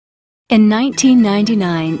In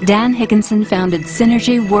 1999, Dan Higginson founded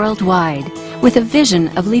Synergy Worldwide with a vision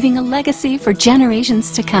of leaving a legacy for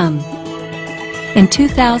generations to come. In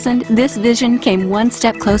 2000, this vision came one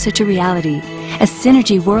step closer to reality as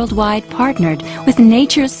Synergy Worldwide partnered with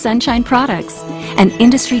Nature's Sunshine Products, an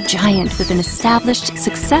industry giant with an established,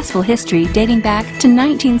 successful history dating back to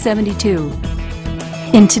 1972.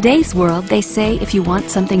 In today's world, they say if you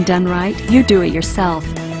want something done right, you do it yourself.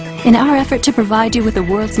 In our effort to provide you with the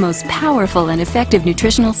world's most powerful and effective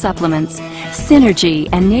nutritional supplements, Synergy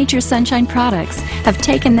and Nature's Sunshine Products have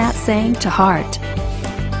taken that saying to heart.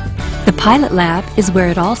 The pilot lab is where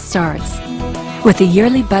it all starts. With a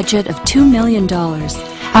yearly budget of $2 million,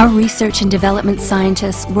 our research and development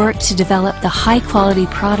scientists work to develop the high-quality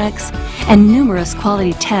products and numerous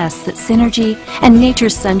quality tests that Synergy and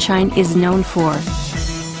Nature's Sunshine is known for.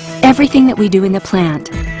 Everything that we do in the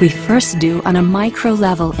plant, we first do on a micro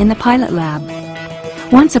level in the pilot lab.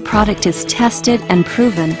 Once a product is tested and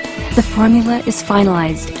proven, the formula is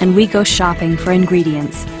finalized and we go shopping for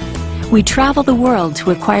ingredients. We travel the world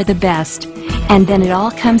to acquire the best, and then it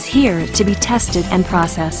all comes here to be tested and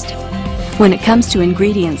processed. When it comes to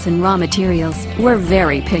ingredients and raw materials, we're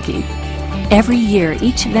very picky. Every year,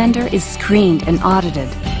 each vendor is screened and audited.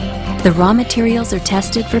 The raw materials are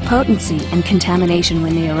tested for potency and contamination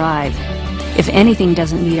when they arrive. If anything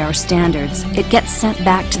doesn't meet our standards, it gets sent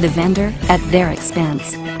back to the vendor at their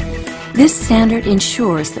expense. This standard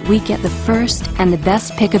ensures that we get the first and the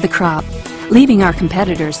best pick of the crop, leaving our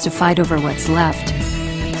competitors to fight over what's left.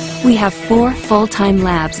 We have 4 full-time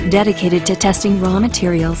labs dedicated to testing raw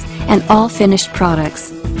materials and all finished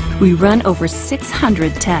products. We run over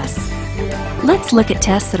 600 tests. Let's look at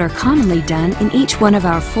tests that are commonly done in each one of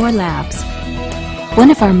our 4 labs.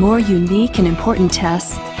 One of our more unique and important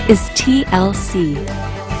tests is TLC,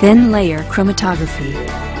 thin layer chromatography.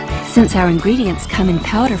 Since our ingredients come in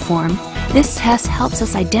powder form, this test helps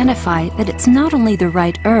us identify that it's not only the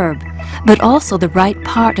right herb, but also the right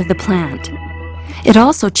part of the plant. It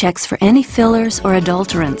also checks for any fillers or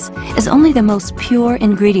adulterants, as only the most pure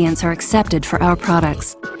ingredients are accepted for our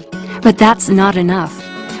products. But that's not enough.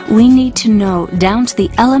 We need to know down to the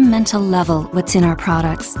elemental level what's in our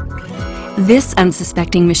products. This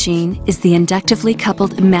unsuspecting machine is the inductively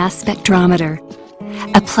coupled mass spectrometer.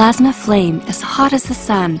 A plasma flame as hot as the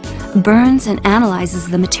sun burns and analyzes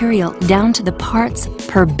the material down to the parts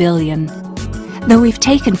per billion. Though we've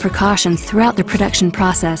taken precautions throughout the production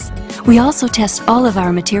process, we also test all of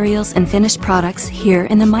our materials and finished products here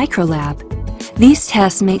in the microlab. These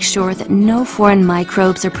tests make sure that no foreign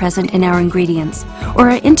microbes are present in our ingredients or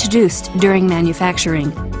are introduced during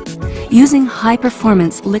manufacturing. Using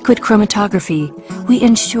high-performance liquid chromatography, we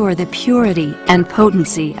ensure the purity and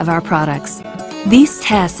potency of our products. These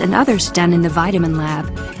tests and others done in the vitamin lab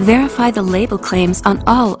verify the label claims on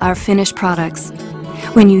all our finished products.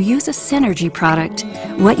 When you use a Synergy product,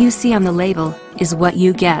 what you see on the label is what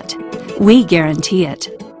you get. We guarantee it.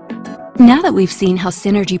 Now that we've seen how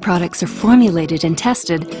Synergy products are formulated and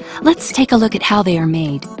tested, let's take a look at how they are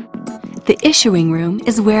made. The issuing room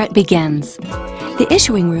is where it begins. The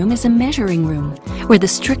issuing room is a measuring room, where the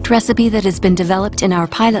strict recipe that has been developed in our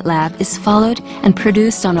pilot lab is followed and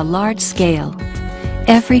produced on a large scale.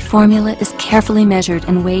 Every formula is carefully measured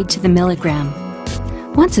and weighed to the milligram.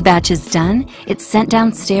 Once a batch is done, it's sent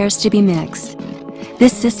downstairs to be mixed.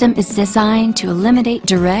 This system is designed to eliminate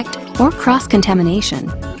direct or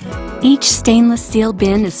cross-contamination. Each stainless steel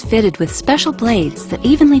bin is fitted with special blades that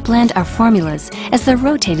evenly blend our formulas as they're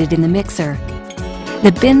rotated in the mixer.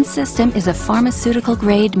 The bin system is a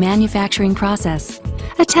pharmaceutical-grade manufacturing process,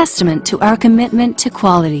 a testament to our commitment to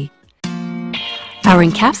quality. Our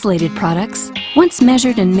encapsulated products, once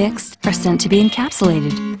measured and mixed, are sent to be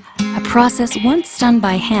encapsulated. A process once done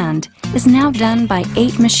by hand is now done by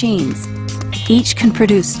 8 machines. Each can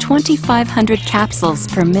produce 2,500 capsules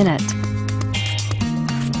per minute.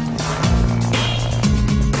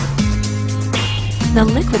 The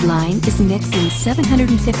liquid line is mixed in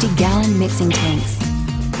 750-gallon mixing tanks.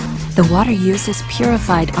 The water used is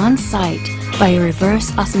purified on-site by a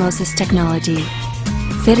reverse osmosis technology.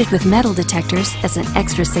 Fitted with metal detectors as an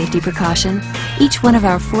extra safety precaution, each one of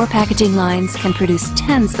our 4 packaging lines can produce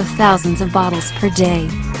tens of thousands of bottles per day.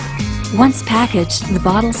 Once packaged, the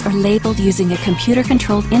bottles are labeled using a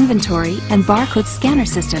computer-controlled inventory and barcode scanner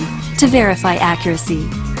system to verify accuracy.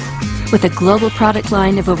 With a global product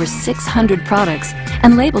line of over 600 products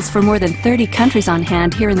and labels for more than 30 countries on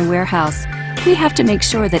hand here in the warehouse, we have to make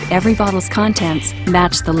sure that every bottle's contents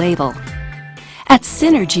match the label. At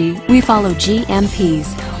Synergy, we follow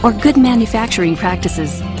GMPs, or Good Manufacturing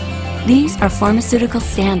Practices. These are pharmaceutical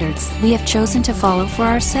standards we have chosen to follow for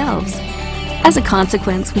ourselves. As a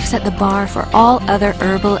consequence, we've set the bar for all other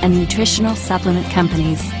herbal and nutritional supplement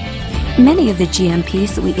companies. Many of the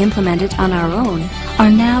GMPs that we implemented on our own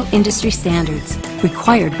are now industry standards,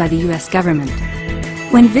 required by the U.S. government.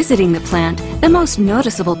 When visiting the plant, the most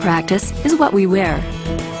noticeable practice is what we wear.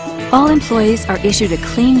 All employees are issued a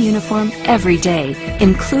clean uniform every day,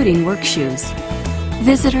 including work shoes.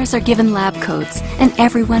 Visitors are given lab coats, and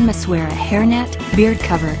everyone must wear a hairnet, beard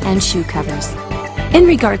cover, and shoe covers. In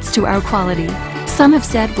regards to our quality, some have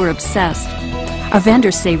said we're obsessed. Our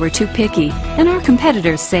vendors say we're too picky, and our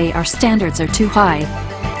competitors say our standards are too high.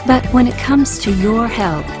 But when it comes to your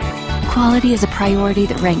health, quality is a priority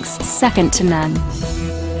that ranks second to none.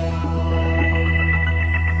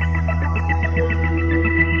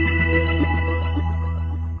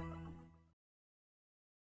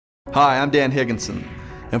 Hi, I'm Dan Higginson,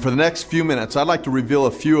 and for the next few minutes I'd like to reveal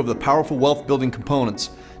a few of the powerful wealth building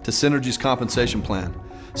components to Synergy's compensation plan,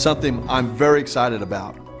 something I'm very excited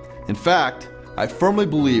about. In fact, I firmly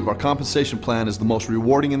believe our compensation plan is the most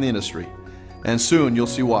rewarding in the industry, and soon you'll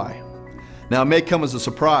see why. Now, it may come as a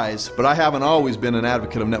surprise, but I haven't always been an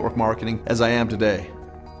advocate of network marketing as I am today.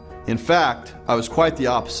 In fact, I was quite the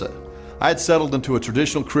opposite. I had settled into a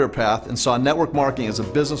traditional career path and saw network marketing as a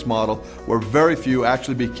business model where very few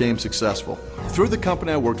actually became successful. Through the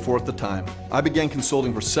company I worked for at the time, I began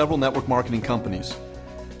consulting for several network marketing companies.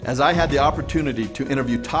 As I had the opportunity to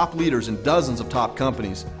interview top leaders in dozens of top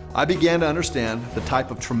companies, I began to understand the type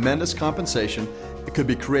of tremendous compensation that could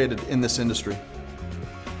be created in this industry.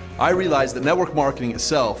 I realized that network marketing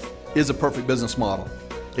itself is a perfect business model.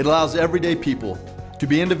 It allows everyday people to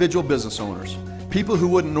be individual business owners, people who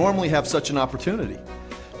wouldn't normally have such an opportunity,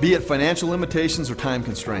 be it financial limitations or time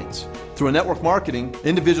constraints. Through a network marketing,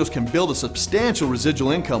 individuals can build a substantial residual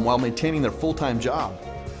income while maintaining their full-time job.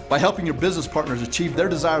 By helping your business partners achieve their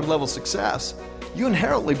desired level of success, you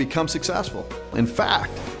inherently become successful. In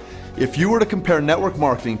fact, if you were to compare network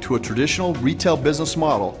marketing to a traditional retail business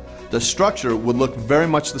model, the structure would look very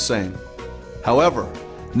much the same. However,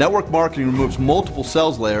 network marketing removes multiple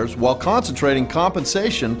sales layers while concentrating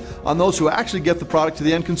compensation on those who actually get the product to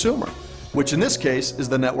the end consumer, which in this case is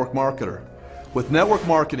the network marketer. With network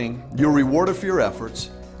marketing, you're rewarded for your efforts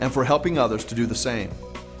and for helping others to do the same.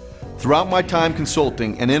 Throughout my time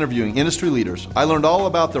consulting and interviewing industry leaders, I learned all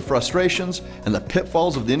about their frustrations and the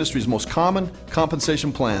pitfalls of the industry's most common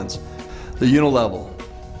compensation plans, the unilevel,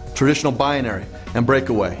 traditional binary, and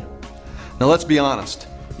breakaway. Now let's be honest,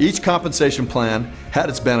 each compensation plan had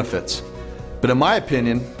its benefits, but in my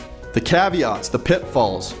opinion, the caveats, the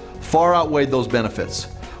pitfalls, far outweighed those benefits.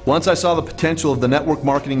 Once I saw the potential of the network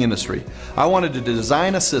marketing industry, I wanted to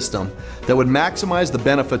design a system that would maximize the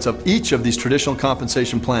benefits of each of these traditional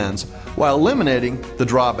compensation plans while eliminating the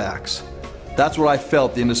drawbacks. That's what I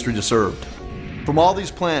felt the industry deserved. From all these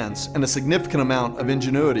plans and a significant amount of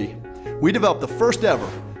ingenuity, we developed the first ever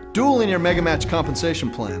dual linear mega match compensation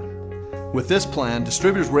plan. With this plan,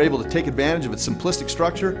 distributors were able to take advantage of its simplistic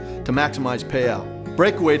structure to maximize payout.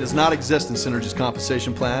 Breakaway does not exist in Synergy's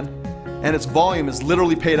compensation plan, and its volume is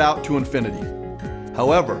literally paid out to infinity.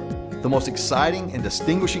 However, the most exciting and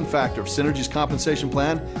distinguishing factor of Synergy's compensation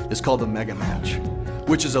plan is called the mega match,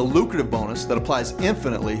 which is a lucrative bonus that applies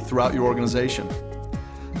infinitely throughout your organization.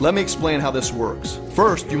 Let me explain how this works.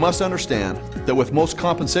 First, you must understand that with most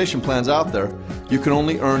compensation plans out there, you can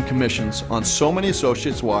only earn commissions on so many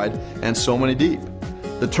associates wide and so many deep.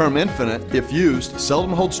 The term infinite, if used,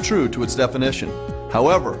 seldom holds true to its definition.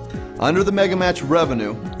 However, under the mega match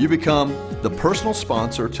revenue, you become the personal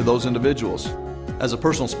sponsor to those individuals. As a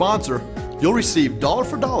personal sponsor, you'll receive dollar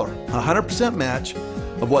for dollar, 100% match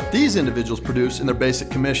of what these individuals produce in their basic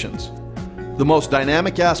commissions. The most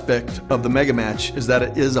dynamic aspect of the mega match is that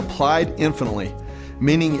it is applied infinitely,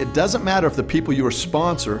 meaning it doesn't matter if the people you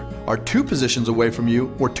sponsor are 2 positions away from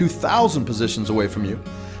you or 2,000 positions away from you,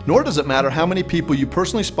 nor does it matter how many people you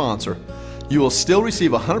personally sponsor. You will still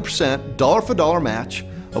receive 100% dollar for dollar match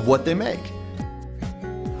of what they make.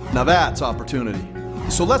 Now that's opportunity.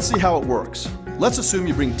 So let's see how it works. Let's assume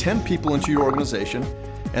you bring 10 people into your organization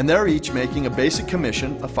and they're each making a basic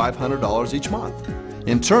commission of $500 each month.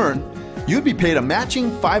 In turn, you'd be paid a matching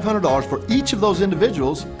 $500 for each of those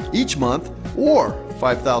individuals each month, or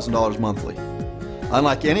 $5,000 monthly.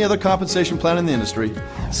 Unlike any other compensation plan in the industry,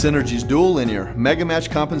 Synergy's dual linear mega match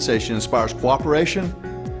compensation inspires cooperation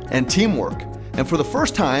and teamwork. And for the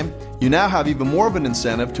first time, you now have even more of an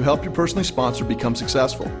incentive to help your personally sponsor become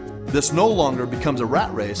successful. This no longer becomes a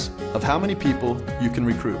rat race of how many people you can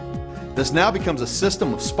recruit. This now becomes a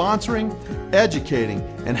system of sponsoring, educating,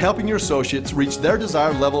 and helping your associates reach their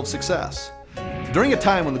desired level of success. During a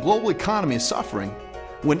time when the global economy is suffering,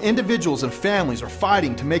 when individuals and families are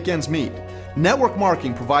fighting to make ends meet, Network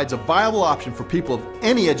marketing provides a viable option for people of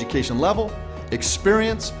any education level,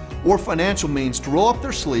 experience, or financial means to roll up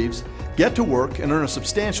their sleeves, get to work, and earn a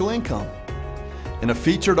substantial income. In a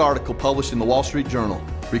featured article published in the Wall Street Journal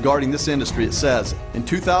regarding this industry, it says, in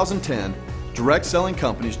 2010, direct selling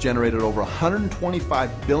companies generated over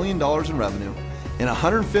 $125 billion in revenue in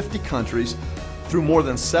 150 countries through more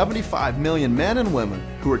than 75 million men and women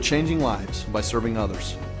who are changing lives by serving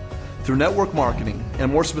others. Through network marketing,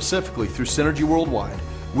 and more specifically through Synergy Worldwide,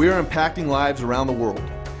 we are impacting lives around the world.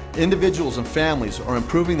 Individuals and families are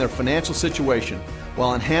improving their financial situation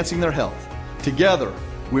while enhancing their health. Together,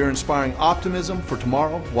 we are inspiring optimism for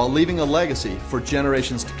tomorrow while leaving a legacy for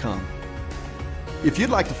generations to come. If you'd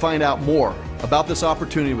like to find out more about this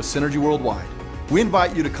opportunity with Synergy Worldwide, we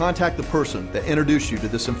invite you to contact the person that introduced you to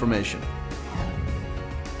this information.